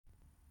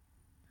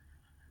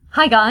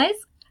Hi guys!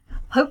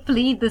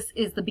 Hopefully this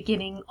is the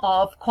beginning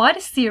of quite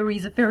a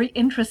series of very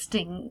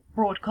interesting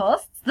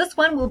broadcasts. This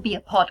one will be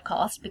a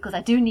podcast because I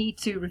do need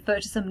to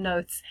refer to some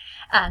notes,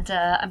 and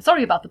I'm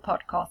sorry about the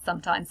podcast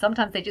sometimes.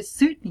 Sometimes they just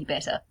suit me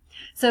better.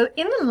 So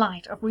in the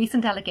light of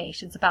recent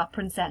allegations about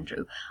Prince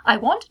Andrew, I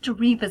wanted to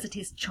revisit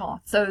his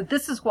chart. So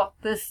this is what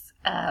this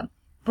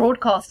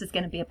broadcast is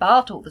going to be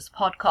about, or this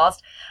podcast.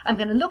 I'm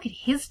going to look at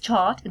his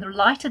chart in the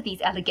light of these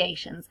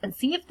allegations and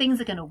see if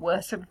things are going to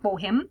worsen for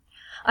him.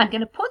 I'm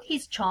going to put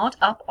his chart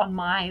up on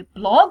my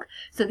blog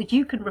so that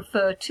you can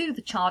refer to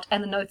the chart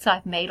and the notes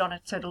I've made on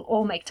it, so it'll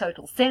all make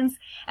total sense,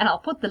 and I'll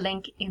put the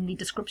link in the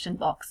description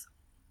box.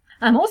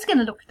 I'm also going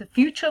to look at the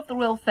future of the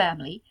royal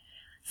family.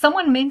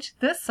 Someone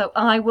mentioned this, so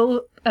I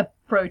will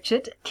approach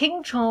it.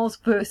 King Charles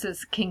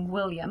versus King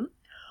William.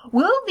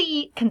 Will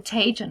the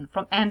contagion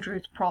from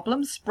Andrew's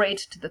problems spread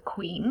to the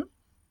Queen?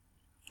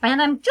 And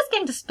I'm just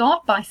going to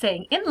start by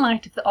saying, in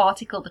light of the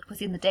article that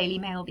was in the Daily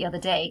Mail the other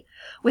day,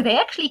 where they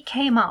actually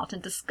came out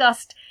and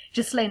discussed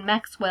Ghislaine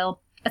Maxwell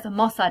as a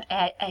Mossad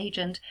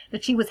agent,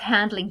 that she was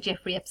handling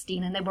Jeffrey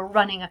Epstein and they were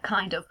running a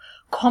kind of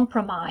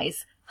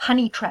compromise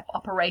honey trap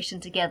operation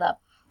together.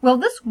 Well,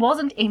 this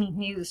wasn't any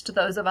news to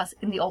those of us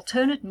in the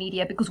alternate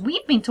media, because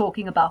we've been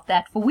talking about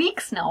that for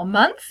weeks now,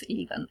 months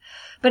even.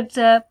 But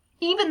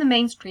even the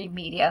mainstream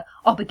media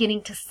are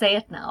beginning to say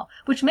it now,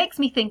 which makes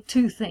me think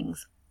two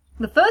things.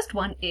 The first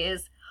one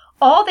is,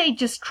 are they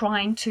just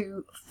trying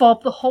to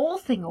fob the whole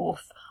thing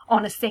off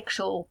on a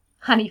sexual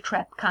honey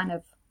trap kind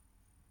of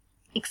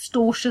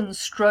extortion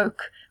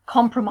stroke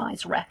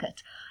compromise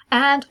racket?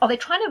 And are they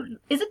trying to,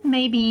 is it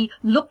maybe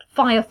look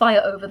fire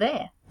over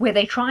there, where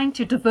they're trying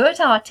to divert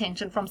our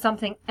attention from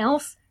something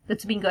else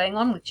that's been going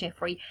on with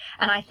Jeffrey?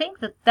 And I think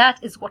that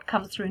that is what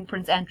comes through in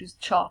Prince Andrew's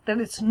chart, that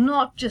it's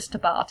not just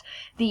about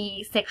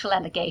the sexual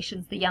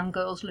allegations, the young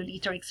girls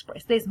Lolita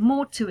Express. There's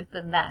more to it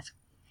than that.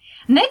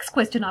 Next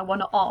question I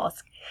want to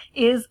ask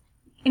is,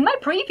 in my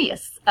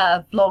previous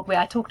vlog where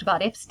I talked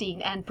about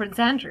Epstein and Prince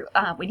Andrew,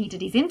 when he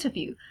did his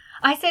interview,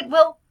 I said,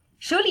 well,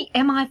 surely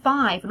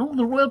MI5 and all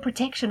the royal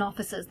protection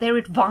officers, they're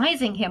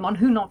advising him on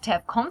who not to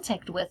have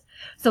contact with.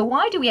 So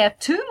why do we have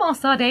two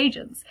Mossad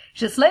agents,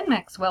 Ghislaine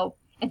Maxwell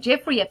and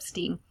Jeffrey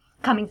Epstein,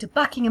 coming to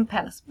Buckingham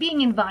Palace,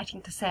 being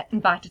invited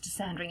to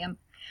Sandringham,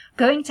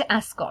 going to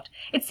Ascot?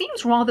 It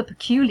seems rather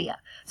peculiar.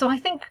 So I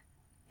think,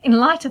 in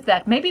light of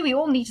that, maybe we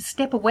all need to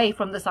step away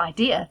from this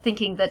idea,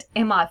 thinking that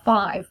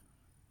MI5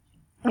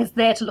 is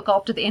there to look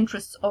after the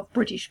interests of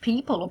British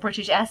people or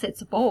British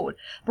assets abroad,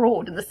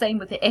 and the same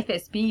with the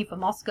FSB for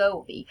Moscow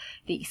or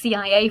the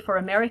CIA for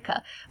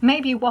America.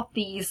 Maybe what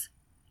these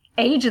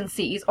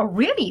agencies are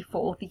really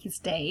for these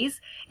days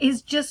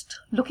is just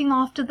looking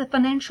after the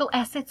financial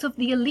assets of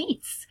the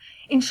elites,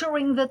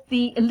 ensuring that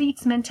the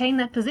elites maintain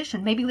that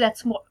position. Maybe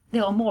that's what they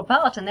are more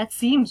about, and that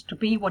seems to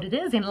be what it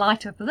is in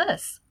light of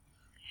this.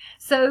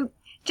 So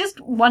just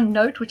one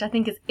note which I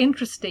think is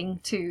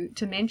interesting to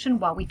mention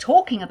while we're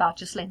talking about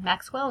Ghislaine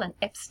Maxwell and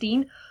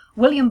Epstein.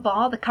 William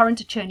Barr, the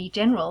current Attorney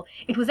General,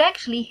 it was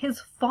actually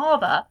his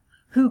father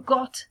who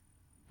got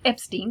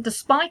Epstein,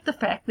 despite the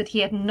fact that he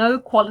had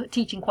no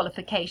teaching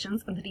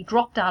qualifications and that he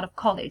dropped out of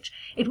college.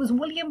 It was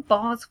William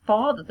Barr's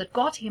father that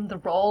got him the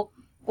role,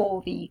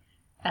 or the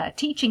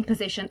teaching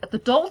position, at the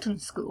Dalton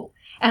School.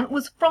 And it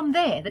was from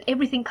there that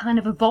everything kind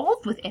of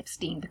evolved with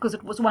Epstein, because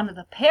it was one of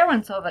the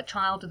parents of a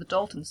child at the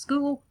Dalton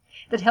School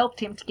that helped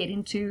him to get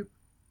into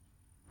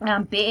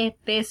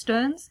Bear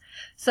Stearns.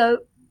 So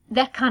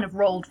that kind of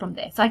rolled from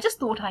there. So I just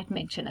thought I'd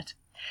mention it.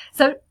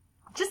 So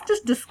just to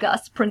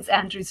discuss Prince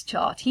Andrew's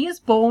chart. He is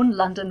born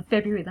London,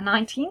 February the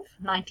 19th,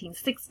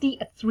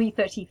 1960 at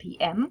 3:30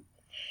 p.m.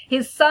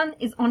 His sun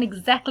is on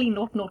exactly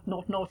 0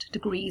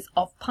 degrees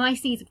of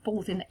Pisces. It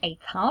falls in the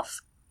 8th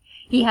house.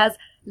 He has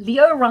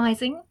Leo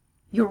rising,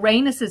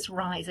 Uranus is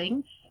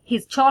rising.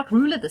 His chart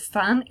ruler, the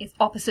sun, is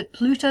opposite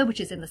Pluto, which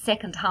is in the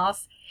 2nd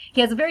house.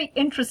 He has a very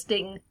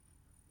interesting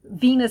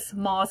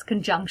Venus-Mars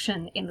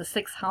conjunction in the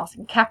 6th house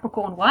in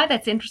Capricorn. Why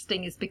that's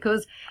interesting is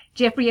because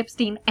Jeffrey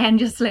Epstein and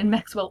Ghislaine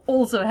Maxwell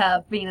also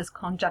have Venus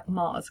conjunct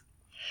Mars.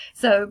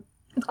 So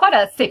it's quite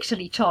a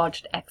sexually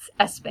charged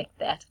aspect,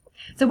 that.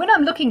 So when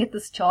I'm looking at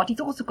this chart,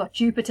 he's also got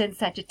Jupiter in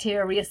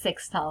Sagittarius,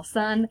 sextile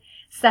Sun,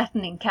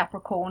 Saturn in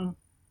Capricorn,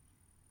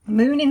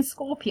 Moon in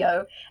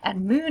Scorpio,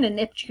 and Moon and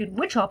Neptune,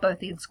 which are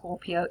both in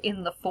Scorpio,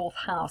 in the 4th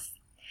house.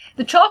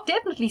 The chart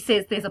definitely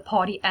says there's a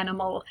party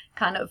animal,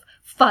 kind of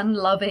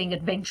fun-loving,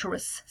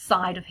 adventurous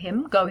side of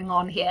him going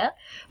on here,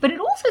 but it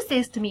also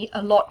says to me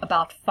a lot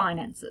about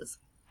finances.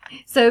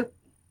 So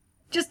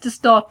just to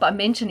start by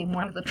mentioning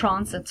one of the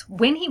transits,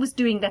 when he was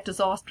doing that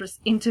disastrous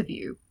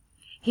interview,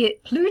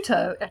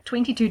 Pluto at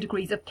 22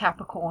 degrees of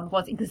Capricorn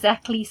was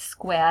exactly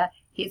square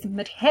his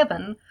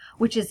midheaven,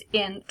 which is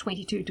in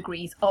 22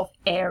 degrees of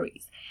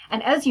Aries.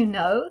 And as you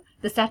know,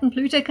 the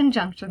Saturn-Pluto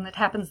conjunction that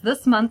happens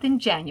this month in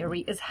January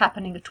is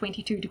happening at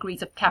 22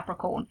 degrees of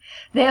Capricorn.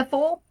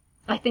 Therefore,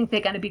 I think there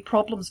are going to be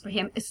problems for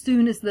him as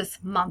soon as this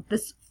month,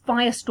 this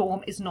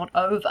firestorm, is not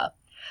over.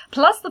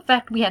 Plus the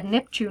fact we had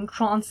Neptune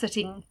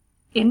transiting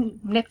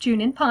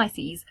in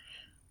Pisces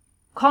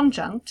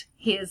conjunct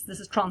this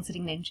is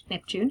transiting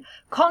Neptune,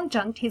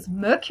 conjunct his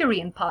Mercury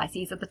in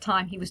Pisces at the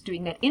time he was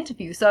doing that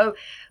interview. So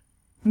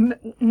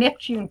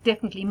Neptune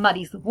definitely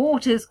muddies the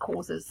waters,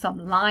 causes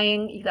some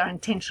lying, either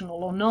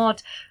intentional or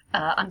not,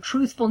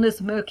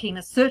 untruthfulness,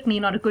 murkiness. Certainly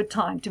not a good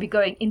time to be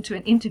going into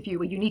an interview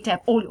where you need to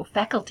have all your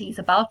faculties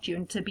about you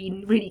and to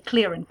be really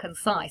clear and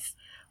concise.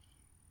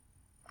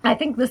 I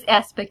think this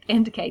aspect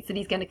indicates that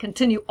he's going to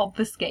continue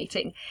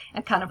obfuscating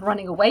and kind of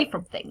running away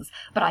from things.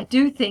 But I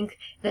do think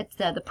that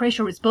the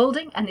pressure is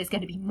building and there's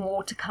going to be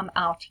more to come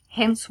out.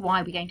 Hence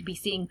why we're going to be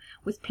seeing,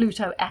 with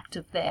Pluto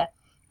active there,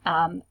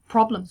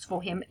 problems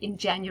for him in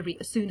January,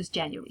 as soon as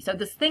January. So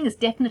this thing is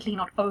definitely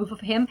not over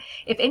for him.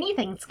 If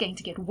anything, it's going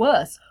to get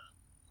worse.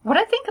 What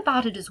I think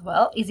about it as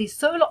well is his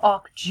solar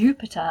arc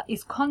Jupiter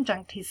is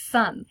conjunct his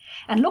sun.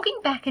 And looking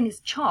back in his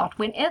chart,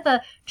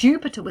 whenever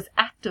Jupiter was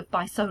active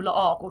by solar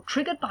arc or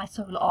triggered by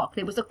solar arc,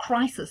 there was a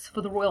crisis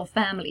for the royal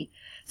family.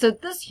 So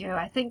this year,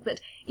 I think that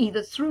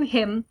either through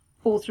him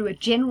or through a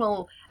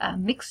general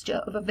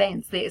mixture of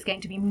events, there is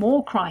going to be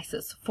more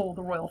crisis for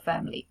the royal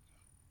family.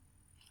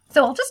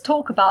 So I'll just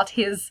talk about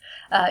his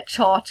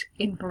chart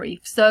in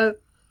brief. So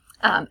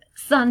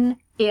Sun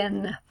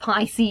in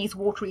Pisces,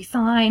 watery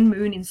sign,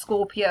 Moon in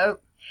Scorpio.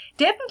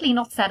 Definitely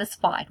not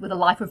satisfied with a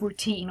life of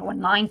routine or a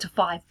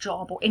 9-to-5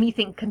 job or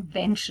anything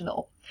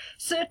conventional.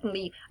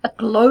 Certainly a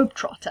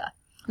globetrotter.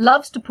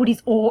 Loves to put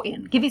his oar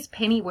in, give his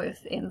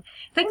pennyworth in.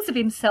 Thinks of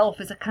himself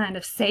as a kind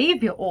of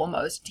savior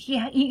almost.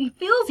 He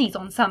feels he's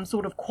on some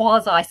sort of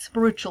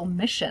quasi-spiritual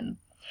mission.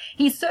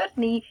 He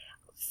certainly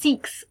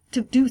seeks to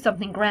do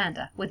something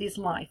grander with his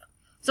life.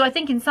 So I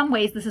think in some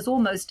ways this is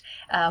almost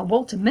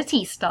Walter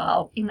Mitty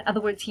style. In other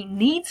words, he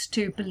needs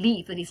to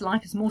believe that his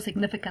life is more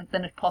significant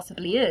than it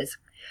possibly is.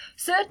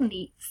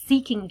 Certainly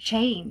seeking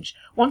change,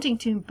 wanting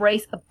to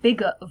embrace a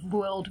bigger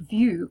world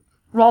view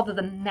rather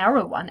than a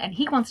narrow one, and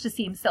he wants to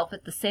see himself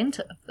at the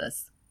center of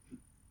this.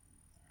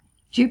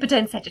 Jupiter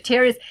in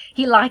Sagittarius,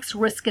 he likes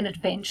risk and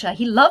adventure.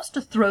 He loves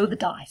to throw the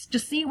dice, to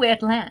see where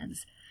it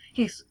lands.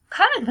 He's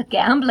kind of a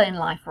gambler in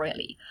life,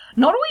 really.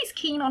 Not always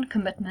keen on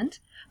commitment.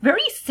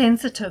 Very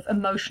sensitive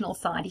emotional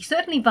side. He's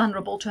certainly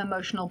vulnerable to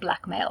emotional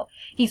blackmail.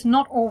 He's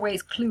not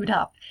always clued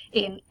up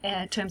in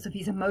terms of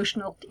his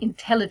emotional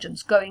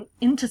intelligence going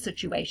into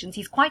situations.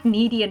 He's quite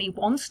needy and he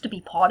wants to be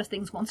part of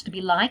things, wants to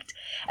be liked.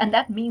 And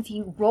that means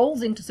he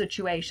rolls into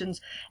situations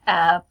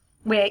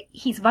where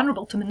he's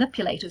vulnerable to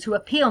manipulators who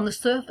appear on the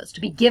surface to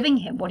be giving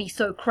him what he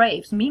so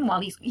craves.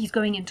 Meanwhile, he's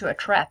going into a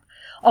trap.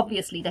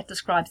 Obviously, that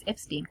describes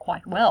Epstein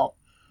quite well.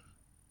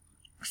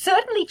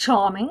 Certainly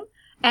charming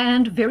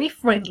and very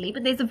friendly,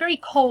 but there's a very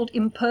cold,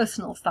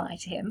 impersonal side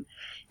to him.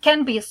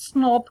 Can be a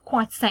snob,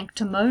 quite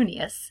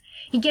sanctimonious.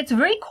 He gets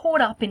very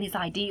caught up in his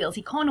ideals.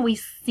 He can't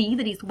always see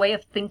that his way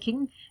of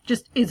thinking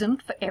just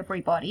isn't for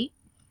everybody.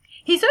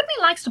 He certainly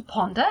likes to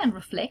ponder and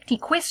reflect. He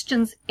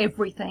questions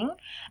everything,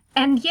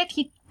 and yet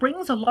he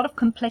brings a lot of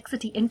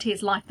complexity into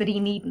his life that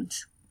he needn't.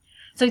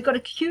 So he's got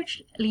a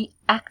hugely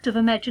active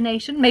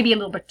imagination, maybe a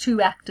little bit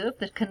too active,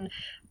 that can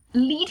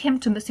lead him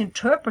to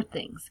misinterpret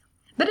things.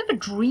 Bit of a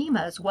dreamer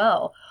as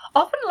well.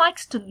 Often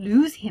likes to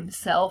lose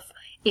himself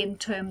in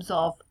terms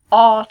of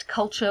art,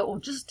 culture, or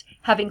just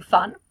having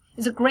fun.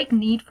 There's a great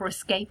need for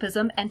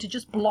escapism and to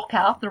just block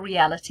out the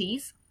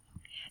realities.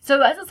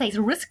 So as I say, he's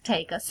a risk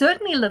taker,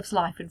 certainly lives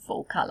life in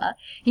full color.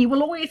 He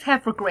will always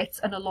have regrets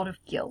and a lot of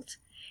guilt.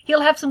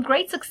 He'll have some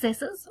great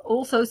successes,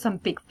 also some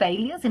big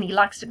failures, and he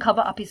likes to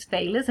cover up his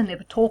failures and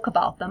never talk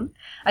about them.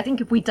 I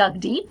think if we dug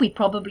deep, we'd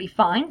probably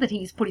find that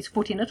he's put his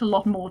foot in it a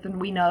lot more than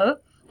we know,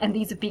 and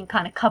these have been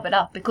kind of covered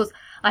up, because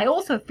I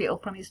also feel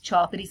from his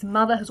chart that his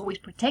mother has always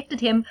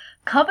protected him,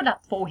 covered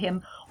up for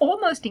him,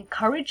 almost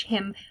encouraged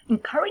him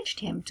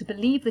to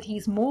believe that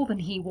he's more than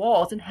he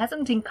was, and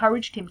hasn't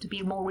encouraged him to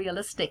be more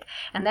realistic,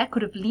 and that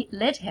could have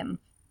led him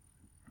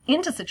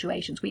into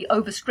situations where he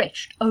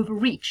overstretched,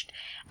 overreached,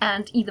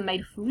 and either made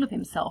a fool of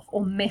himself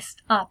or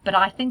messed up. But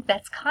I think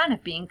that's kind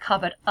of being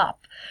covered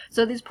up.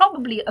 So there's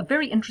probably a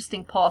very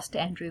interesting past to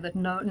Andrew that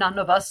none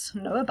of us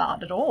know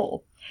about at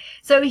all.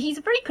 So he's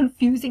a very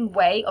confusing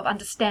way of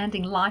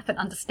understanding life and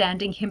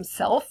understanding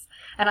himself,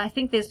 and I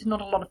think there's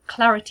not a lot of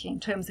clarity in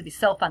terms of his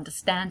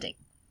self-understanding.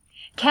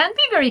 Can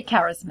be very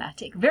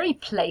charismatic, very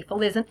playful.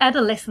 There's an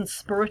adolescent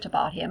spirit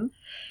about him.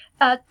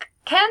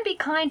 Can be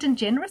kind and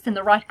generous in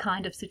the right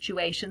kind of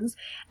situations,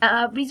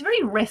 but he's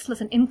very restless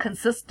and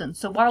inconsistent.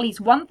 So while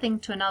he's one thing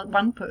to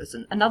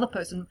another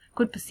person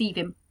could perceive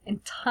him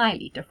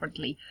entirely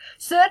differently.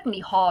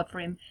 Certainly hard for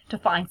him to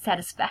find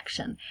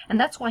satisfaction, and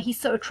that's why he's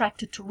so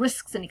attracted to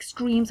risks and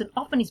extremes, and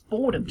often his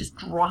boredom just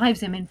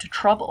drives him into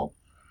trouble.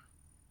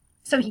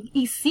 So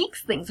he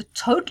seeks things that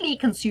totally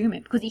consume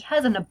him because he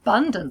has an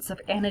abundance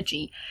of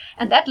energy,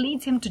 and that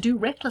leads him to do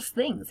reckless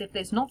things if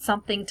there's not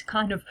something to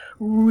kind of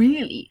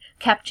really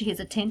capture his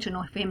attention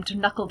or for him to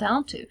knuckle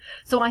down to.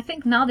 So I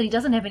think now that he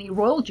doesn't have any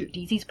royal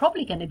duties, he's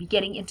probably going to be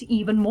getting into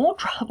even more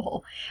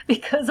trouble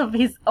because of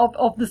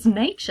this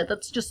nature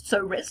that's just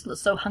so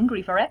restless, so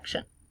hungry for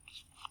action.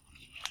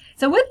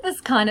 So with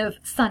this kind of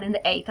sun in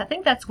the 8th, I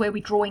think that's where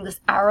we're drawing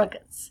this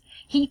arrogance.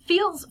 He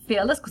feels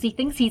fearless because he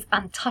thinks he's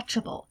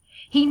untouchable.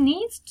 He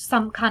needs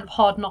some kind of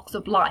hard knocks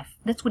of life.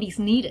 That's what he's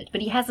needed,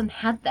 but he hasn't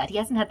had that. He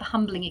hasn't had the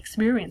humbling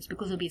experience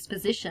because of his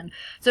position,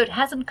 so it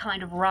hasn't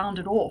kind of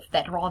rounded off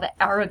that rather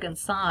arrogant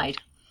side.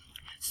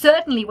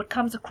 Certainly what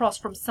comes across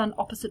from Sun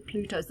opposite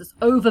Pluto is this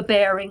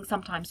overbearing,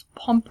 sometimes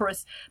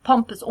pompous,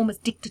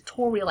 almost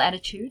dictatorial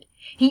attitude.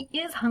 He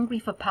is hungry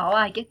for power.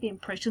 I get the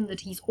impression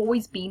that he's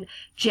always been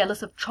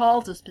jealous of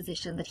Charles's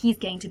position, that he's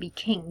going to be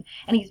king,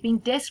 and he's been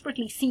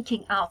desperately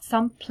seeking out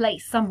some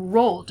place, some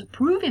role to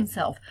prove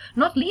himself,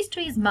 not least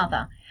to his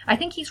mother. I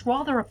think he's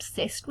rather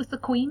obsessed with the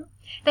Queen.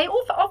 They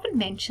often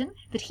mention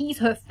that he's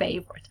her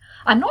favorite.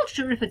 I'm not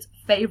sure if it's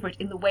favorite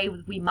in the way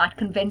we might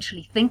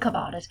conventionally think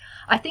about it.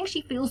 I think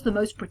she feels the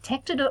most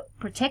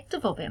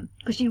protective of him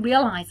because she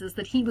realizes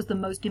that he was the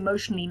most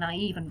emotionally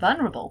naive and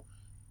vulnerable.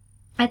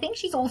 I think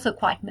she's also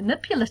quite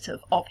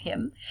manipulative of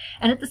him,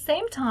 and at the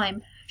same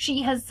time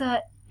she has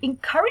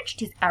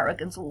encouraged his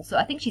arrogance also.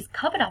 I think she's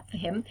covered up for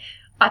him.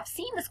 I've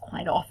seen this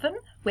quite often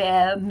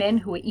where men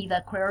who are either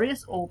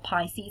Aquarius or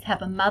Pisces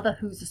have a mother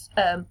who's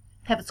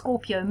have a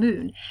Scorpio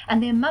moon,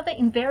 and their mother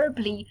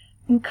invariably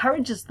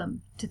encourages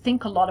them to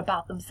think a lot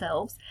about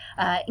themselves,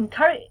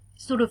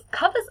 sort of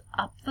covers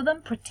up for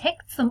them,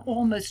 protects them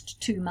almost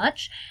too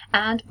much,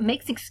 and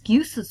makes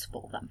excuses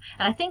for them.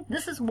 And I think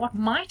this is what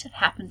might have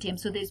happened to him.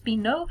 So there's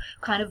been no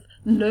kind of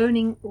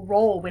learning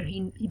role where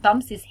he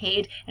bumps his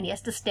head and he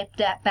has to step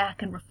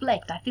back and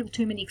reflect. I feel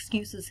too many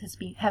excuses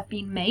have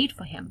been made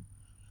for him.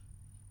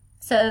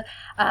 So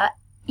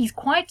he's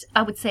quite,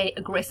 I would say,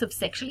 aggressive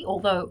sexually,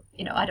 although,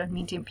 I don't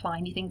mean to imply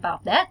anything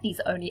about that. These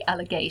are only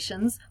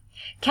allegations.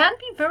 Can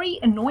be very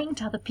annoying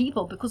to other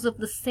people because of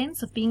the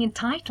sense of being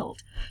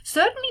entitled.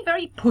 Certainly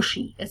very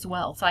pushy as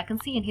well. So I can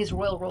see in his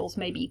royal roles,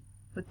 maybe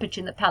with Pitch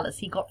in the Palace,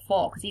 he got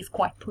far because he's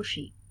quite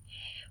pushy.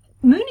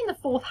 Moon in the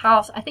 4th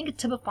house, I think it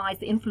typifies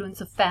the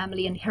influence of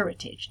family and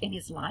heritage in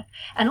his life,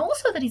 and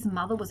also that his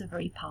mother was a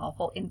very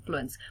powerful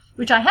influence,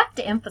 which I have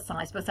to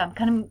emphasize because I'm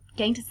kind of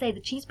going to say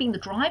that she's been the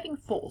driving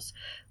force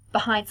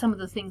behind some of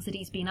the things that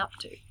he's been up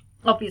to.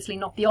 Obviously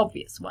not the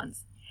obvious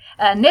ones.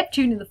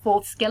 Neptune in the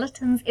 4th,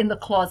 skeletons in the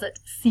closet,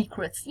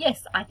 secrets.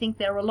 Yes, I think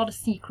there are a lot of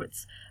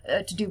secrets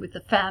to do with the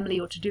family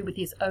or to do with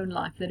his own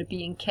life that are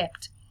being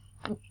kept.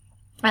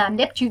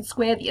 Neptune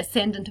square the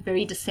ascendant, a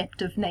very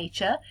deceptive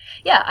nature.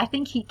 Yeah, I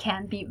think he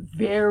can be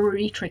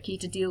very tricky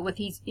to deal with.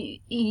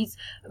 He's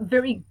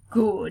very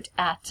good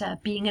at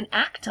being an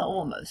actor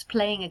almost,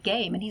 playing a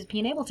game, and he's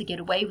been able to get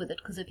away with it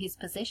because of his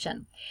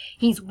position.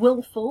 He's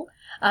willful.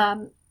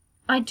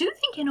 I do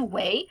think in a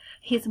way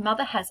his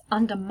mother has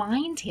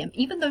undermined him.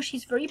 Even though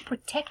she's very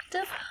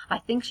protective, I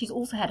think she's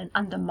also had an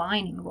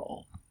undermining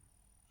role.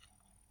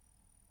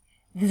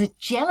 There's a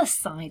jealous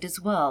side as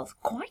well,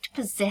 quite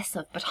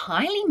possessive but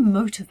highly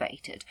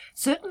motivated,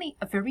 certainly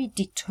a very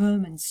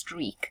determined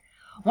streak.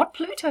 What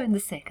Pluto in the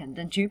 2nd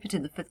and Jupiter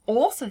in the 5th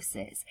also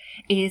says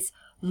is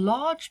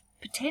large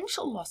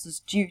potential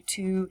losses due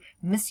to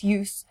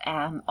misuse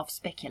of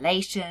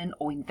speculation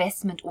or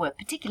investment, or a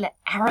particular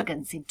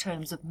arrogance in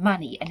terms of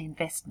money and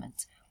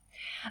investment.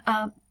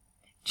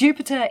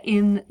 Jupiter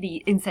in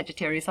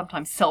Sagittarius,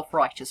 sometimes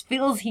self-righteous,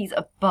 feels he's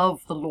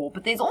above the law,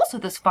 but there's also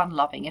this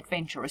fun-loving,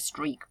 adventurous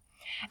streak.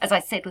 As I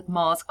said, with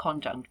Mars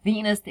conjunct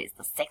Venus, there's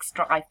the sex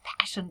drive,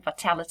 passion,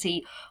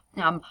 vitality,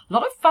 a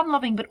lot of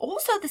fun-loving, but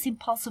also this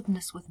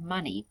impulsiveness with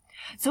money.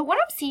 So what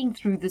I'm seeing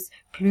through this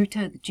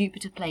Pluto, the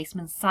Jupiter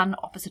placement, Sun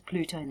opposite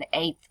Pluto in the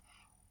 8th,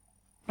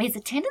 is a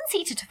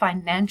tendency to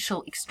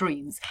financial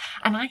extremes.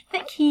 And I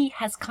think he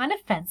has kind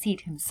of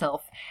fancied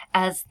himself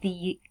as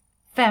the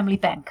family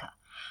banker.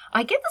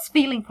 I get this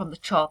feeling from the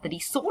chart that he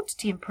sought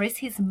to impress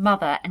his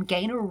mother and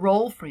gain a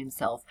role for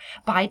himself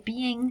by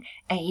being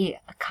a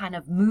kind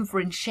of mover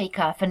and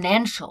shaker,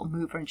 financial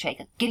mover and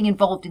shaker, getting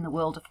involved in the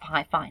world of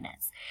high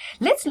finance.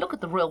 Let's look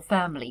at the royal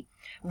family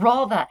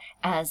rather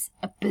as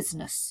a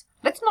business.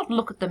 Let's not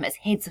look at them as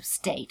heads of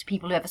state,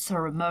 people who have a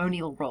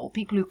ceremonial role,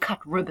 people who cut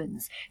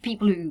ribbons,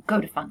 people who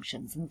go to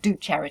functions and do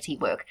charity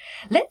work.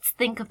 Let's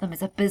think of them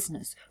as a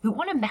business who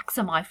want to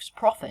maximize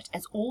profit,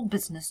 as all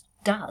business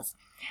does.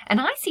 And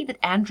I see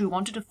that Andrew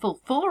wanted to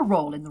fulfill a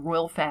role in the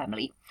royal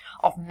family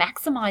of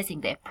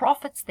maximizing their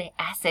profits, their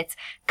assets,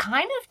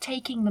 kind of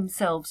taking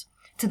themselves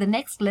to the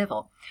next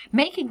level,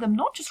 making them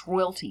not just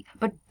royalty,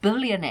 but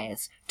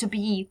billionaires, to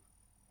be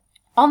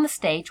on the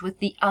stage with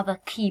the other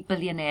key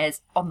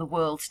billionaires on the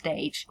world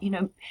stage.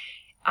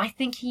 I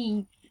think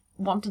he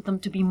wanted them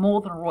to be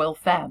more than a royal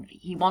family.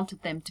 He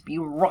wanted them to be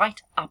right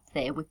up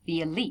there with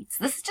the elites.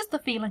 This is just the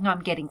feeling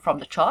I'm getting from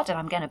the chart, and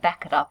I'm going to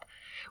back it up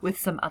with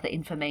some other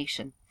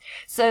information.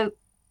 So,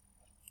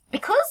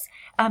 because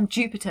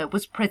Jupiter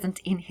was present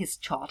in his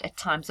chart at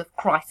times of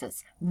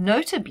crisis,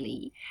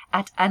 notably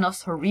at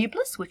Annus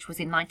Horribilis, which was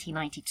in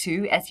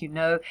 1992. As you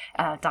know,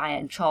 Diana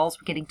and Charles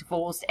were getting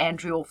divorced.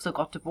 Andrew also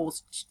got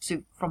divorced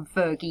from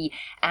Fergie,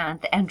 and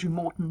the Andrew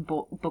Morton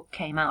book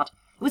came out.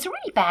 It was a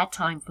really bad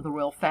time for the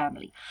royal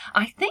family.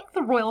 I think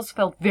the royals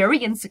felt very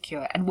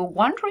insecure and were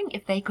wondering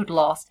if they could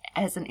last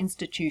as an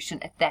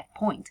institution at that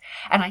point.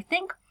 And I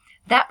think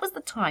that was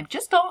the time,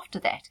 just after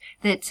that,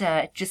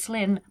 that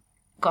Ghislaine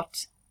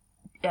got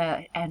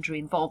Andrew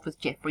involved with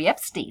Jeffrey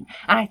Epstein.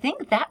 And I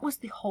think that was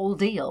the whole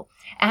deal.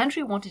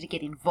 Andrew wanted to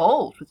get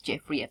involved with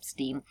Jeffrey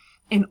Epstein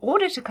in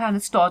order to kind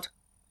of start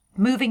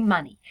moving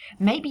money,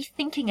 maybe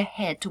thinking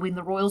ahead to when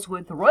the royals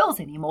weren't the royals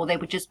anymore, they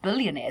were just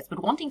billionaires,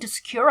 but wanting to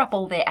secure up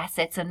all their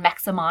assets and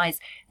maximize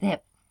their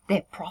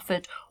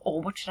profit,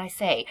 or what should I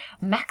say,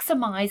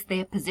 maximize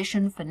their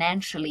position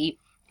financially,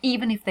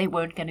 even if they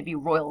weren't going to be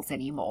royals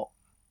anymore.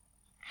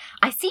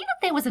 I see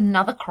that there was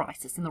another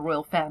crisis in the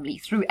royal family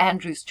through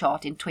Andrew's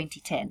chart in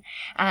 2010,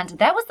 and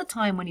that was the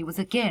time when he was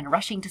again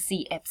rushing to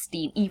see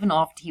Epstein even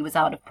after he was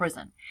out of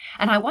prison.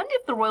 And I wonder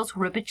if the royals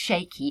were a bit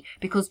shaky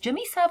because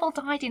Jimmy Savile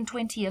died in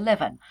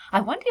 2011.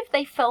 I wonder if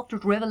they felt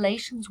that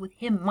revelations with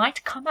him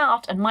might come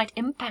out and might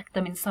impact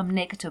them in some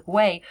negative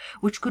way,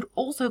 which could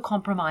also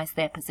compromise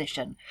their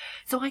position.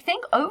 So I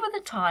think over the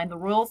time the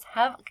royals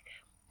have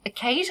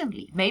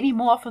occasionally, maybe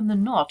more often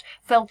than not,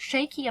 felt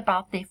shaky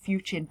about their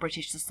future in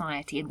British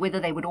society and whether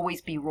they would always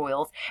be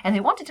royals, and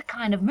they wanted to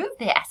kind of move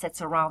their assets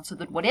around so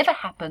that whatever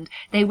happened,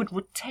 they would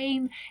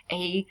retain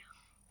a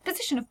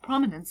position of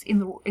prominence in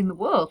the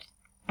world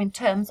in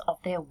terms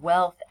of their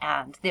wealth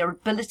and their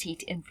ability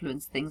to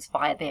influence things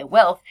via their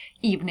wealth,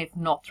 even if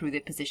not through their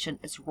position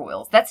as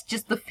royals. That's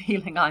just the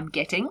feeling I'm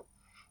getting.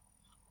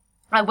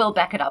 I will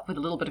back it up with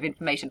a little bit of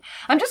information.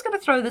 I'm just going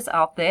to throw this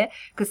out there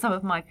because some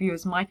of my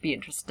viewers might be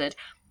interested.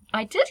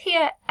 I did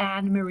hear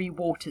Anne-Marie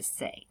Waters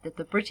say that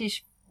the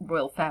British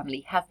royal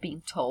family have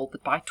been told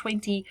that by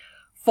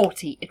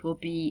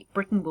 2040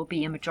 Britain will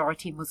be a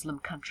majority Muslim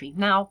country.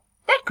 Now,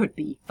 that could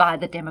be via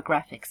the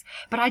demographics,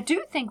 but I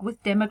do think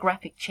with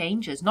demographic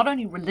changes, not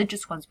only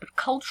religious ones but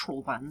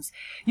cultural ones,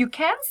 you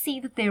can see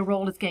that their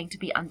role is going to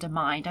be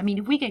undermined. I mean,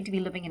 if we're going to be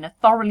living in a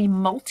thoroughly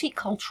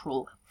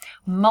multicultural,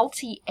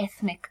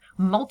 multi-ethnic,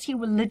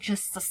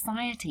 multi-religious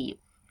society,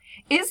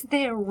 is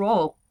their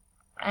role,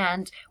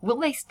 and will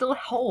they still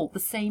hold the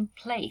same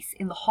place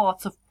in the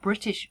hearts of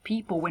British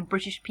people when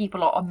British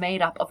people are made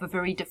up of a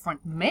very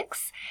different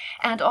mix?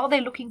 And are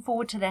they looking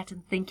forward to that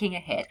and thinking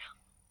ahead?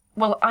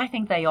 Well, I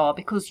think they are,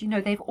 because, you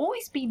know, they've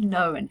always been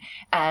known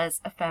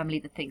as a family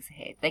that thinks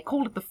ahead. They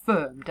call it the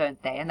firm,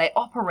 don't they? And they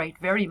operate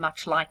very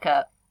much like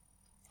a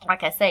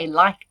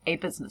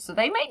business. So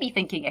they may be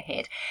thinking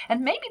ahead.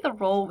 And maybe the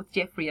role with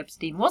Jeffrey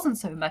Epstein wasn't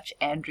so much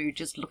Andrew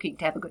just looking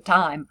to have a good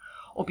time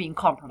or being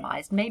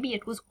compromised. Maybe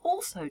it was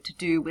also to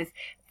do with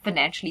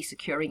financially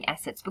securing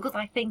assets, because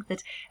I think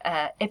that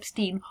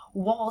Epstein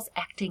was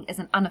acting as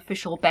an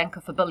unofficial banker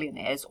for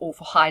billionaires or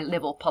for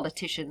high-level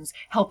politicians,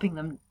 helping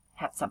them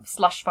have some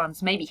slush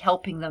funds, maybe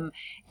helping them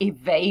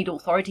evade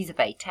authorities,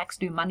 evade tax,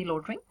 do money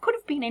laundering. Could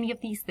have been any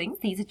of these things.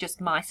 These are just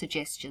my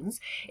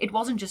suggestions. It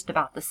wasn't just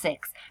about the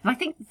sex. And I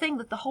think the thing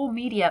that the whole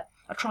media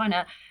are trying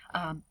to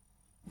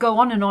go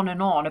on and on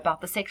and on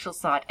about the sexual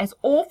side, as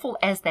awful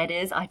as that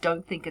is, I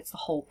don't think it's the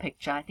whole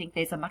picture. I think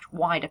there's a much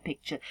wider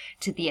picture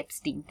to the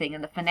Epstein thing,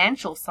 and the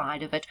financial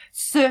side of it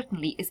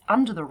certainly is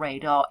under the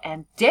radar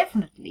and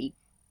definitely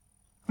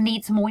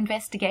needs more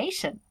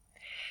investigation.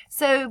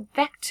 So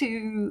back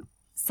to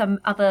some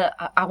other,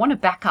 I want to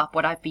back up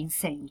what I've been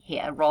saying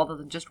here rather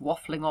than just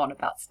waffling on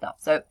about stuff.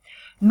 So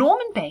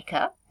Norman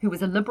Baker, who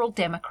was a Liberal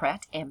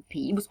Democrat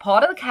MP, was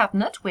part of the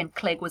cabinet when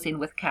Clegg was in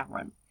with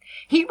Cameron.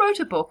 He wrote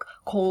a book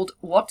called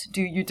What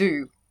Do You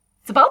Do?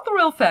 It's about the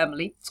royal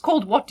family. It's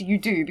called What Do You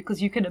Do?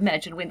 Because you can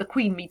imagine when the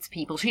Queen meets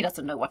people, she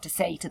doesn't know what to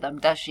say to them,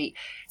 does she?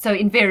 So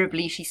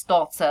invariably she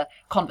starts a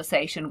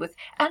conversation with,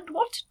 and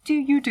what do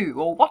you do?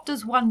 Or what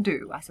does one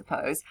do, I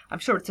suppose? I'm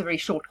sure it's a very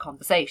short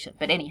conversation,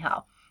 but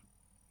anyhow.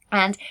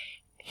 And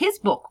his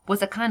book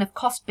was a kind of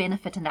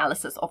cost-benefit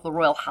analysis of the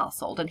royal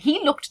household, and he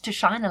looked to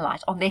shine a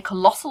light on their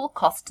colossal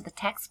cost to the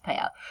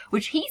taxpayer,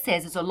 which he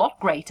says is a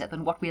lot greater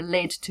than what we're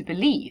led to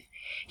believe.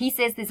 He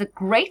says there's a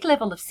great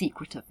level of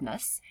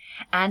secretiveness,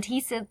 and he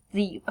said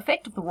the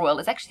effect of the royal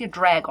is actually a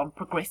drag on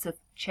progressive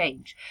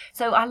change.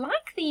 So I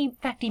like the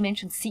fact he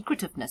mentioned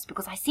secretiveness,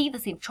 because I see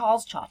this in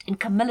Charles' chart, in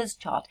Camilla's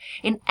chart,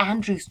 in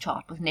Andrew's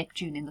chart with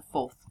Neptune in the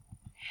 4th.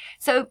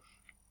 So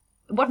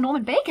what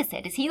Norman Baker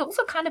said is he's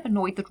also kind of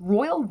annoyed that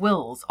royal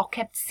wills are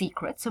kept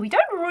secret, so we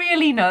don't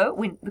really know,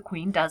 when the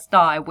Queen does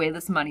die, where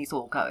this money's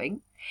all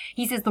going.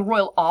 He says the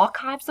royal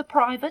archives are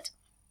private,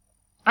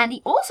 and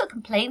he also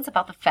complains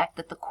about the fact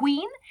that the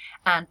Queen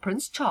and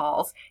Prince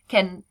Charles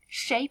can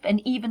shape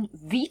and even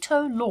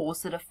veto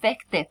laws that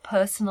affect their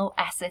personal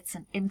assets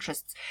and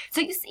interests. So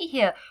you see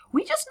here,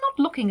 we're just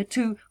not looking at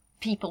two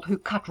people who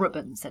cut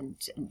ribbons and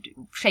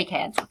shake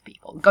hands with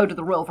people, go to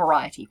the Royal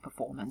Variety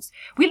performance.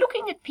 We're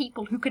looking at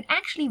people who can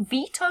actually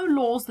veto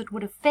laws that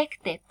would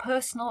affect their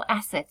personal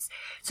assets.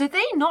 So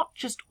they're not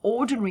just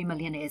ordinary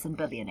millionaires and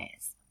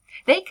billionaires.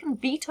 They can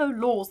veto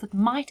laws that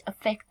might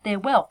affect their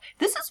wealth.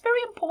 This is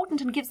very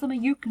important and gives them a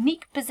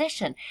unique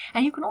position.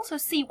 And you can also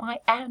see why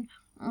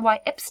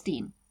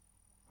Epstein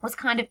was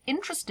kind of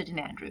interested in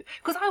Andrew,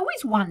 because I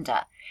always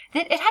wonder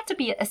that it had to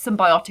be a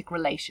symbiotic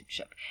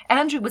relationship.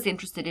 Andrew was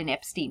interested in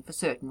Epstein for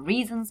certain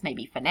reasons,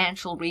 maybe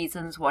financial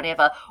reasons,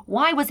 whatever.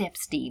 Why was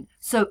Epstein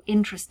so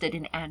interested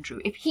in Andrew?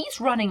 If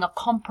he's running a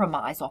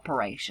compromise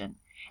operation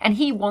and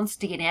he wants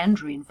to get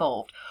Andrew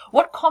involved,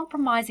 what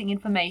compromising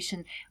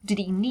information did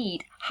he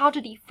need? How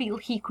did he feel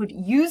he could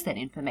use that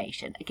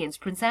information against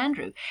Prince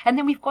Andrew? And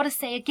then we've got to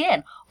say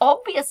again,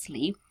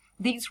 obviously,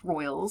 these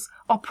royals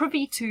are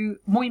privy to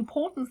more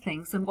important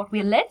things than what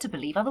we're led to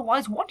believe.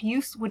 Otherwise, what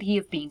use would he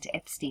have been to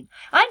Epstein?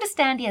 I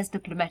understand he has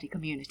diplomatic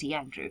immunity,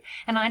 Andrew,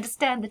 and I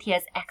understand that he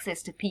has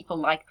access to people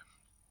like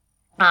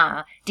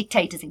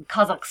dictators in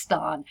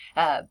Kazakhstan,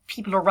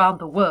 people around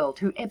the world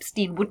who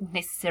Epstein wouldn't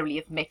necessarily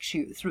have met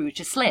through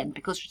Ghislaine,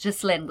 because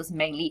Ghislaine was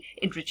mainly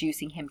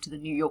introducing him to the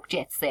New York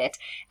jet set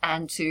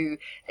and to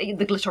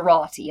the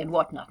glitterati and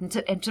whatnot,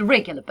 and to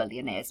regular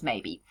billionaires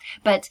maybe.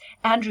 But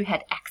Andrew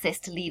had access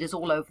to leaders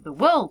all over the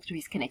world through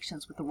his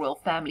connections with the royal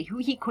family, who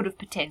he could have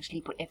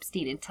potentially put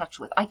Epstein in touch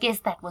with. I guess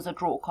that was a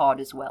draw card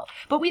as well.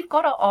 But we've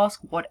got to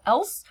ask, what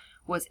else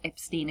was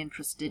Epstein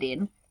interested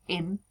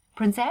in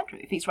Prince Andrew,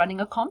 if he's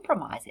running a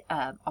compromise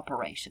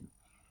operation?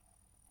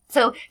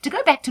 So, to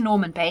go back to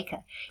Norman Baker,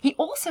 he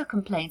also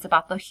complains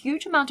about the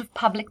huge amount of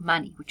public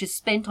money which is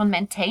spent on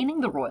maintaining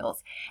the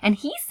royals, and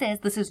he says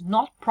this is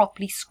not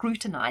properly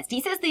scrutinized.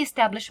 He says the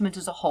establishment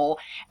as a whole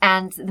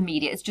and the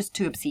media is just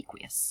too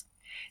obsequious.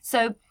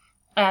 So,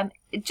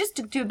 just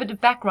to do a bit of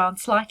background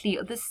slightly,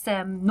 this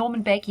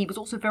Norman Baker, he was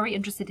also very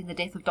interested in the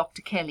death of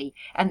Dr. Kelly,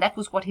 and that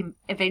was what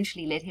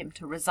eventually led him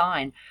to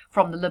resign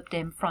from the Lib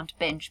Dem front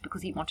bench,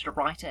 because he wanted to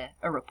write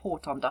a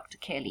report on Dr.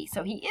 Kelly.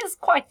 So he is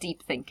quite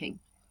deep thinking.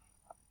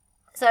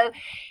 So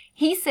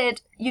he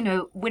said,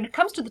 when it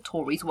comes to the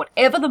Tories,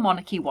 whatever the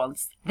monarchy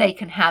wants, they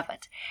can have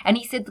it. And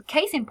he said the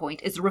case in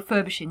point is the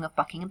refurbishing of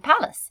Buckingham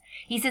Palace.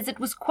 He says it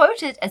was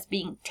quoted as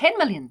being £10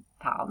 million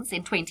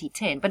in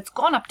 2010, but it's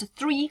gone up to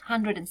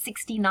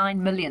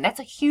 369 million. That's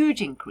a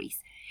huge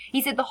increase.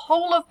 He said the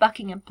whole of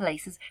Buckingham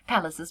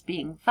Palace is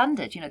being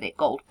funded. Their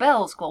gold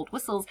bells, gold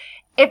whistles,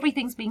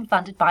 everything's being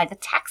funded by the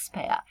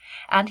taxpayer.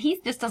 And he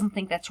just doesn't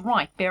think that's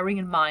right, bearing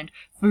in mind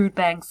food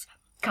banks,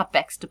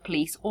 cutbacks to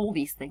police, all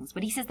these things.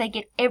 But he says they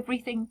get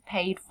everything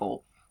paid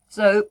for.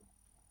 So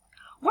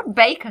what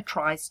Baker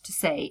tries to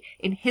say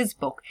in his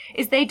book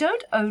is they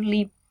don't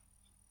only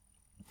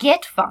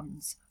get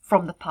funds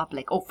from the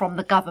public or from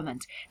the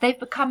government. They've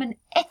become an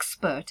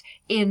expert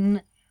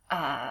in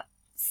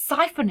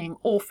siphoning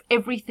off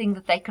everything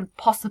that they can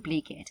possibly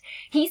get.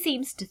 He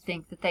seems to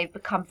think that they've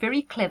become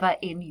very clever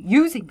in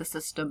using the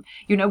system.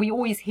 We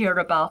always hear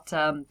about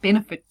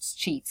benefits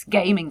cheats,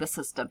 gaming the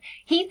system.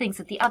 He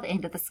thinks at the other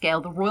end of the scale,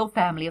 the royal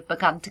family have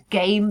begun to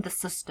game the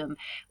system.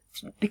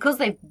 Because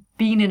they've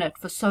been in it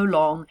for so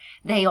long,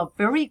 they are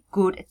very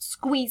good at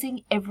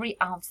squeezing every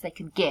ounce they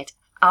can get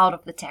out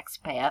of the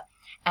taxpayer.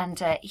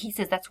 And he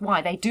says that's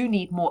why they do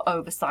need more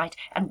oversight,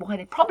 and why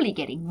they're probably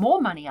getting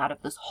more money out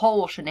of this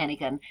whole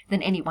shenanigan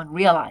than anyone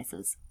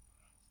realizes.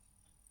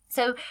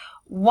 So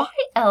why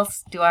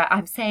else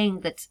I'm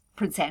saying that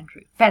Prince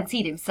Andrew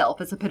fancied himself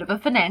as a bit of a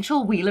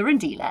financial wheeler and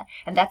dealer,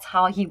 and that's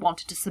how he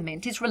wanted to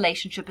cement his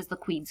relationship as the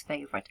Queen's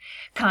favourite,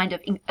 kind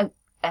of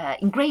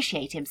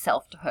ingratiate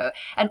himself to her,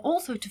 and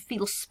also to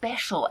feel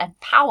special and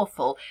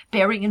powerful,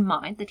 bearing in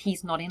mind that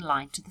he's not in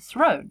line to the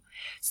throne.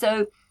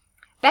 So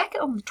back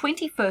on the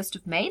 21st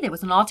of May, there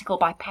was an article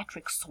by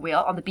Patrick Sawyer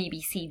on the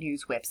BBC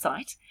News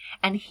website,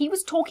 and he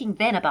was talking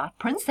then about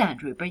Prince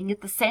Andrew being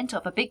at the centre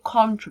of a big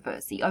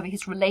controversy over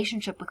his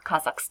relationship with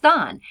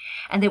Kazakhstan,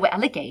 and there were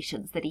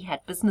allegations that he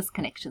had business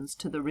connections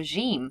to the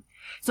regime.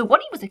 So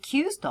what he was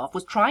accused of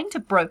was trying to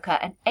broker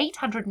an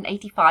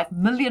 £885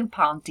 million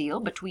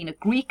deal between a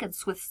Greek and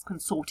Swiss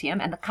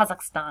consortium and the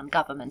Kazakhstan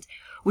government,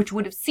 which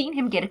would have seen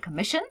him get a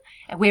commission,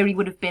 and where he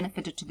would have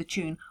benefited to the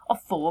tune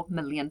of £4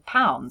 million.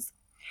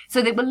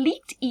 So there were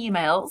leaked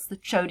emails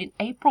that showed in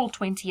April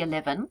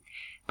 2011,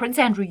 Prince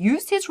Andrew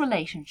used his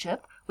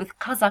relationship with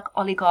Kazakh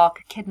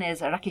oligarch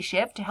Kenaz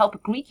Rakishev to help a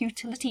Greek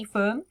utility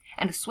firm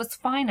and a Swiss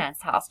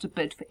finance house to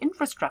bid for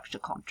infrastructure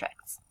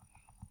contracts.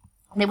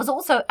 There was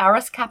also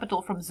Aras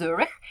Capital from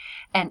Zurich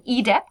and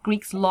EDAP,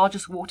 Greece's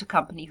largest water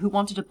company, who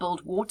wanted to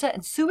build water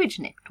and sewage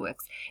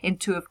networks in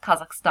two of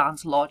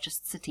Kazakhstan's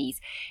largest cities.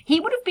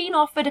 He would have been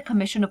offered a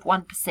commission of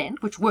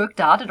 1%, which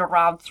worked out at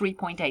around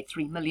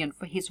 3.83 million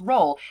for his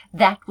role.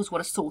 That was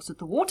what a source at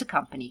the water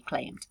company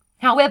claimed.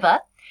 However,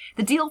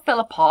 the deal fell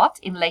apart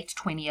in late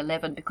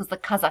 2011 because the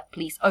Kazakh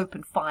police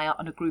opened fire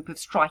on a group of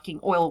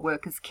striking oil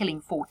workers, killing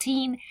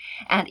 14,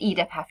 and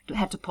EDAP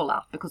had to pull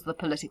out because of the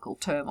political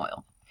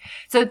turmoil.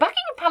 So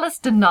Buckingham Palace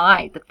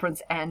denied that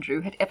Prince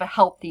Andrew had ever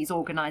helped these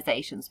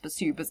organizations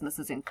pursue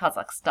businesses in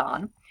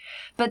Kazakhstan,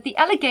 but the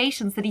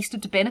allegations that he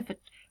stood to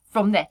benefit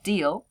from that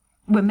deal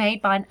were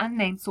made by an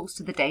unnamed source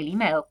to the Daily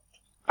Mail.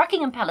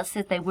 Buckingham Palace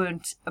said they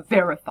weren't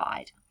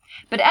verified.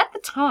 But at the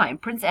time,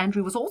 Prince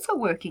Andrew was also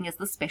working as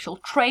the special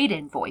trade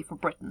envoy for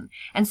Britain,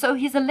 and so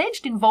his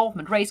alleged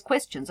involvement raised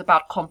questions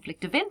about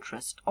conflict of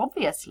interest,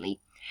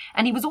 obviously.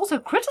 And he was also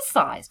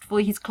criticized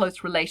for his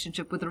close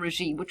relationship with the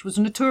regime, which was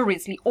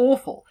notoriously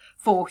awful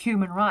for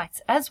human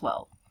rights as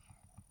well.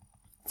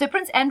 So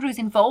Prince Andrew's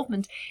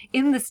involvement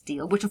in this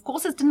deal, which of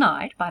course is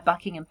denied by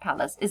Buckingham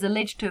Palace, is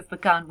alleged to have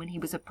begun when he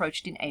was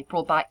approached in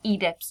April by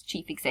EDEP's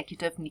chief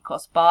executive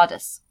Nikos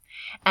Bardas.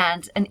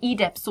 And an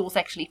EDEP source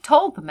actually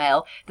told the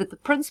Mail that the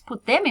prince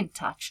put them in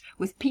touch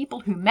with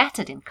people who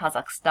mattered in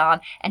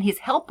Kazakhstan, and his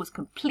help was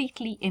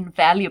completely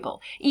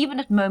invaluable. Even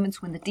at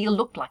moments when the deal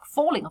looked like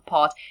falling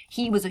apart,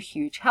 he was a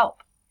huge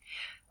help.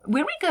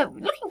 Where we go,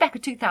 looking back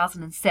at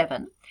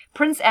 2007,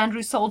 Prince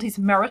Andrew sold his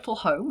marital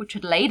home, which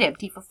had laid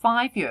empty for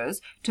 5 years,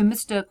 to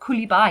Mr.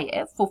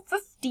 Kulibayev for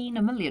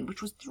 15 million,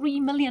 which was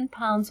 £3 million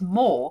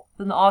more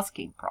than the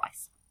asking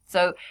price.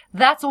 So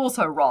that's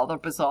also rather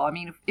bizarre. I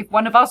mean, if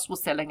one of us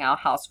was selling our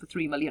house for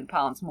 £3 million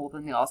more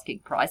than the asking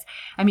price,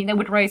 I mean, that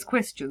would raise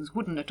questions,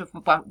 wouldn't it,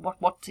 about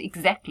what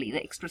exactly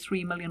the extra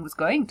 £3 million was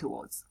going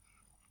towards.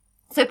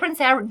 So Prince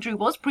Andrew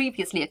was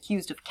previously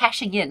accused of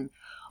cashing in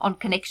on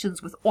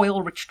connections with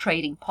oil-rich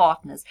trading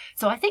partners.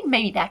 So I think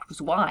maybe that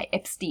was why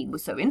Epstein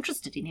was so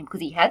interested in him,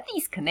 because he had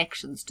these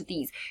connections to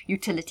these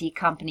utility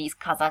companies,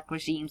 Kazakh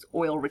regimes,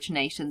 oil-rich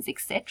nations,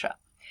 etc.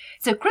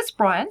 So Chris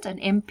Bryant, an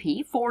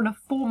MP, former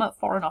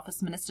Foreign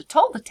Office Minister,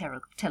 told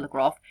the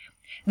Telegraph,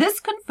 "This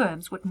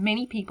confirms what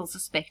many people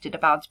suspected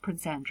about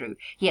Prince Andrew.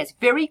 He has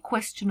very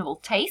questionable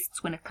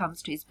tastes when it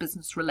comes to his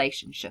business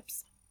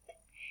relationships."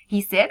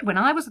 He said, "When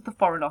I was at the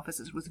Foreign Office,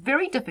 it was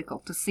very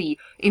difficult to see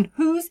in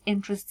whose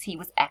interests he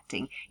was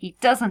acting. He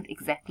doesn't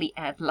exactly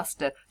add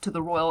luster to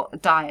the royal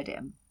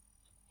diadem."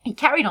 He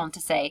carried on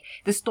to say,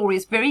 "The story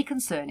is very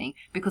concerning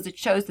because it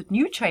shows that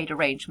new trade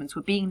arrangements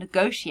were being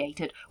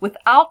negotiated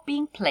without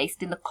being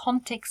placed in the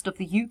context of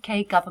the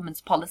UK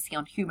government's policy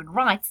on human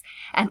rights,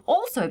 and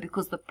also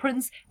because the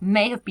prince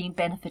may have been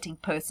benefiting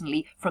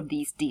personally from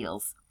these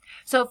deals."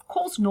 So, of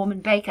course,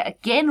 Norman Baker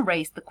again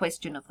raised the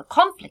question of the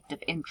conflict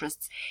of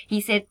interests. He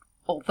said,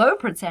 although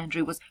Prince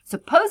Andrew was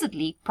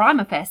supposedly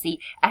prima facie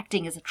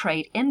acting as a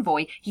trade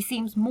envoy, he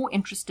seems more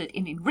interested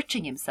in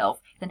enriching himself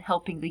than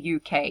helping the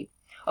UK.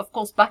 Of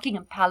course,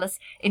 Buckingham Palace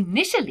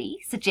initially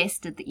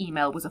suggested the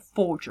email was a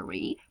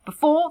forgery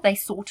before they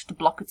sought to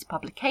block its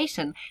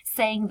publication,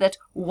 saying that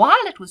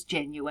while it was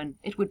genuine,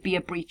 it would be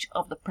a breach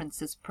of the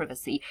prince's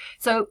privacy.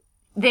 So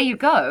there you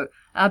go,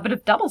 a bit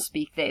of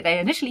doublespeak there. They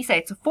initially say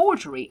it's a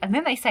forgery, and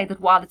then they say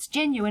that while it's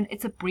genuine,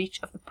 it's a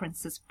breach of the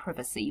prince's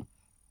privacy.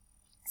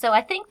 So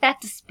I think that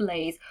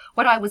displays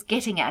what I was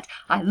getting at.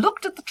 I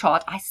looked at the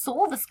chart, I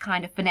saw this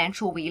kind of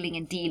financial wheeling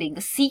and dealing,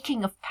 the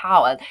seeking of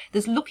power,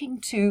 this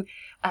looking to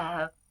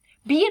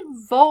be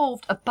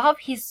involved above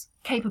his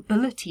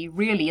capability,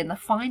 really, in the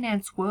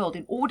finance world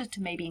in order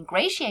to maybe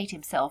ingratiate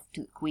himself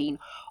to the Queen,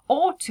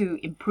 or to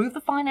improve the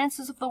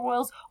finances of the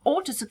royals,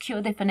 or to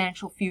secure their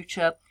financial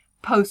future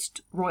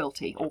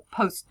post-royalty, or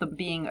post them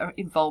being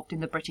involved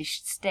in the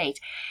British state.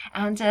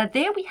 And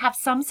there we have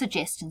some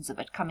suggestions of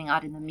it coming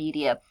out in the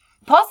media.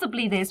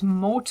 Possibly there's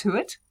more to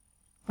it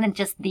than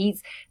just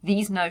these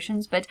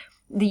notions, but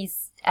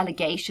these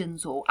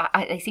allegations, or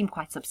they seem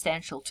quite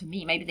substantial to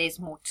me. Maybe there's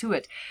more to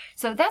it.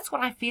 So that's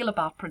what I feel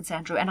about Prince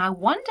Andrew, and I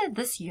wonder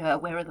this year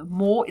where the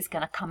more is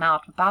going to come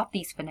out about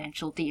these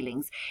financial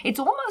dealings. It's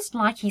almost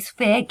like he's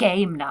fair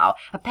game now.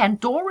 A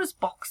Pandora's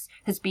box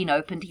has been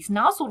opened. He's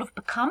now sort of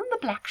become the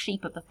black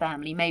sheep of the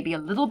family, maybe a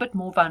little bit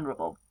more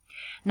vulnerable.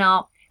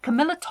 Now,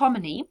 Camilla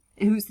Tominey,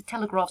 who's the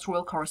Telegraph's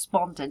royal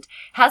correspondent,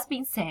 has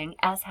been saying,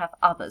 as have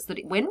others,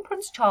 that when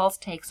Prince Charles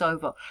takes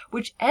over,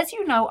 which, as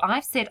you know,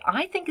 I've said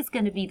I think is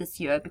going to be this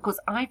year, because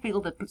I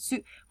feel that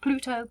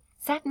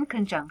Pluto-Saturn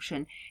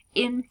conjunction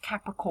in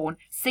Capricorn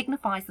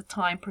signifies the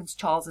time Prince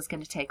Charles is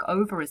going to take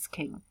over as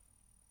king.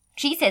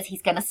 She says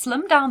he's going to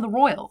slim down the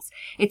royals.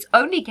 It's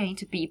only going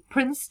to be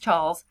Prince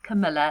Charles,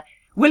 Camilla,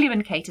 William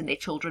and Kate and their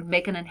children,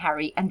 Meghan and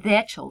Harry and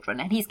their children,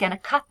 and he's going to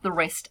cut the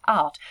rest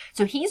out.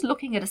 So he's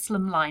looking at a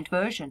slimlined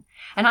version.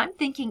 And I'm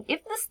thinking,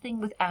 if this thing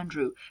with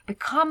Andrew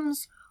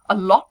becomes a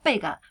lot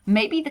bigger,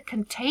 maybe the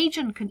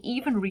contagion can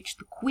even reach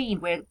the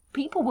Queen, where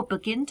people will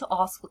begin to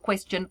ask the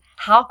question,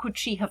 how could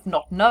she have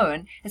not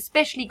known,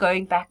 especially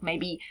going back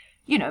maybe,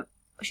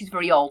 she's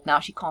very old now,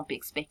 she can't be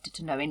expected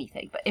to know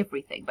anything, but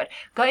everything. But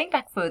going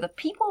back further,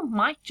 people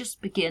might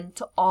just begin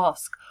to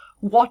ask,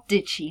 what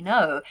did she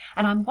know?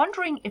 And I'm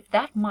wondering if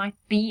that might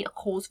be a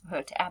cause for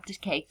her to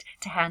abdicate,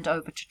 to hand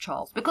over to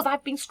Charles. Because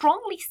I've been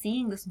strongly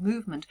seeing this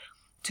movement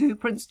to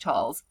Prince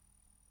Charles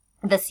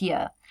this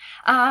year.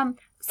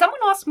 Someone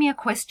asked me a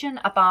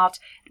question about,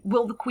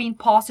 will the Queen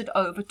pass it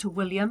over to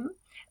William?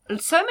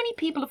 So many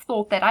people have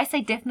thought that. I say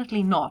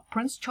definitely not.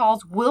 Prince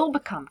Charles will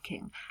become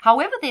king.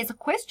 However, there's a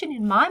question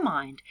in my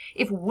mind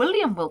if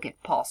William will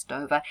get passed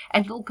over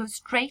and it'll go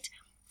straight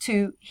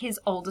to his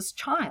oldest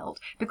child.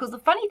 Because the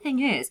funny thing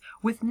is,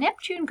 with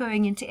Neptune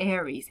going into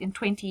Aries in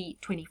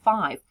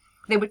 2025,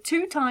 there were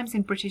 2 times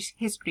in British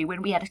history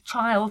when we had a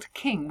child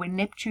king when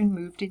Neptune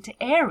moved into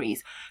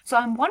Aries. So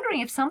I'm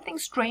wondering if something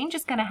strange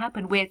is going to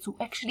happen where it's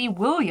actually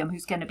William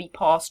who's going to be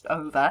passed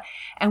over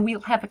and we'll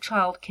have a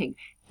child king.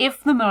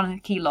 If the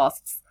monarchy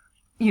lasts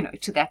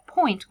to that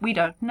point, we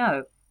don't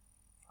know.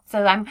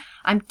 So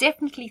I'm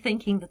definitely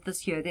thinking that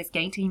this year there's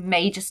going to be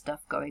major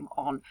stuff going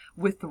on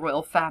with the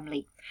royal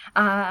family.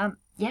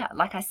 Yeah,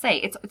 like I say,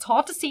 it's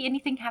hard to see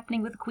anything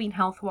happening with the Queen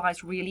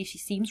health-wise, really. She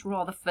seems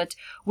rather fit.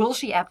 Will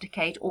she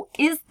abdicate, or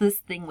is this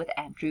thing with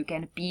Andrew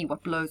going to be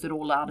what blows it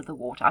all out of the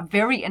water? I'm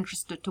very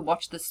interested to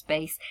watch this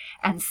space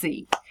and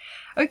see.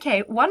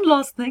 Okay, one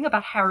last thing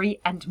about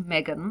Harry and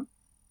Meghan.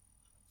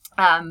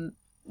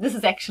 This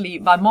is actually,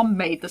 my mom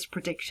made this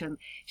prediction.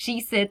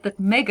 She said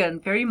that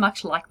Meghan, very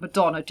much like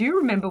Madonna. Do you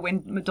remember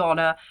when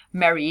Madonna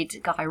married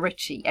Guy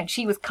Ritchie? And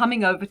she was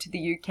coming over to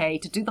the UK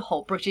to do the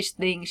whole British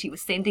thing. She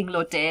was sending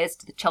Lourdes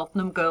to the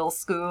Cheltenham Girls'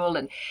 School.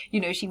 And,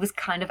 she was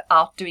kind of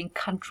out doing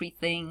country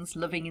things,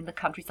 living in the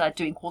countryside,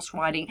 doing horse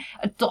riding,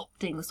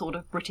 adopting the sort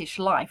of British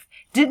life.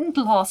 Didn't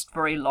last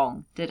very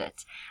long, did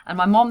it? And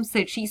my mom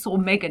said she saw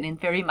Meghan in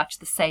very much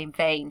the same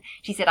vein.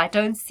 She said, I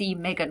don't see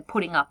Meghan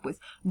putting up with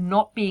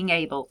not being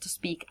able to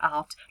speak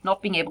out,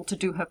 not being able to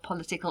do her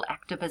political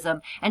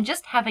activism, and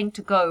just having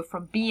to go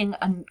from being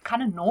a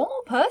kind of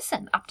normal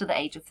person up to the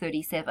age of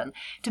 37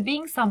 to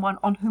being someone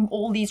on whom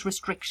all these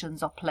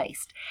restrictions are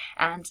placed.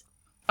 And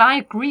I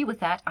agree with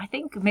that. I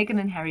think Meghan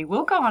and Harry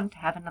will go on to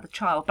have another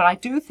child, but I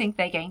do think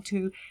they're going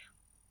to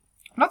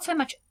not so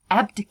much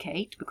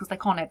abdicate, because they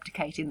can't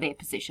abdicate in their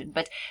position,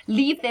 but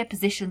leave their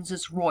positions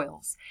as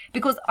royals.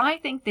 Because I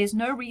think there's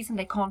no reason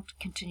they can't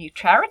continue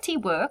charity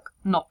work,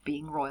 not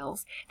being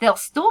royals. They'll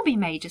still be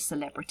major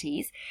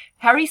celebrities.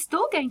 Harry's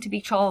still going to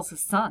be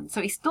Charles's son,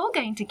 so he's still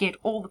going to get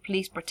all the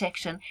police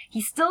protection.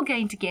 He's still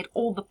going to get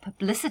all the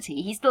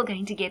publicity. He's still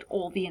going to get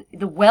all the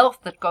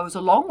wealth that goes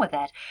along with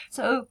that.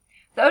 So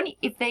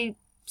if they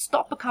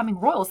stop becoming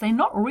royals, they're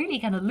not really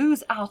going to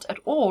lose out at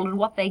all, and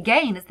what they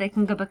gain is they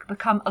can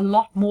become a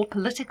lot more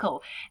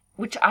political,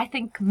 which I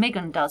think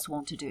Meghan does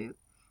want to do.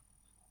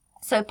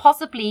 So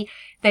possibly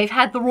they've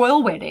had the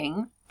royal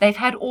wedding, they've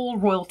had all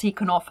royalty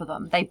can offer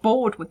them, they're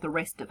bored with the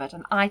rest of it,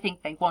 and I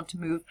think they want to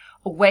move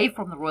away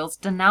from the royals,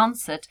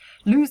 denounce it,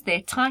 lose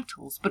their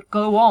titles, but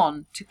go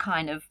on to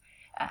kind of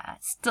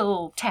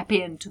still tap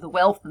into the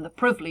wealth and the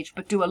privilege,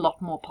 but do a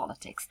lot more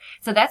politics.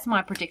 So that's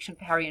my prediction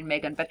for Harry and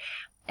Meghan. But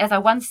as I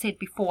once said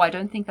before, I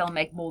don't think they'll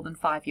make more than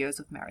 5 years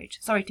of marriage.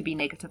 Sorry to be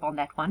negative on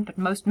that one, but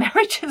most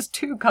marriages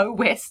do go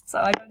west, so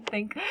I don't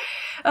think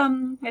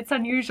it's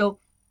unusual.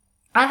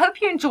 I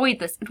hope you enjoyed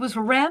this. It was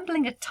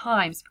rambling at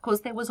times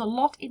because there was a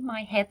lot in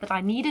my head that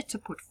I needed to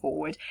put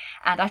forward,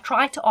 and I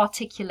tried to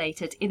articulate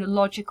it in a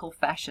logical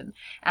fashion,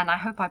 and I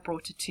hope I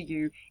brought it to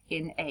you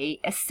in a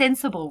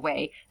sensible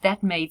way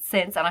that made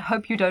sense, and I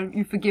hope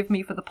you forgive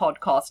me for the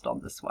podcast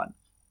on this one.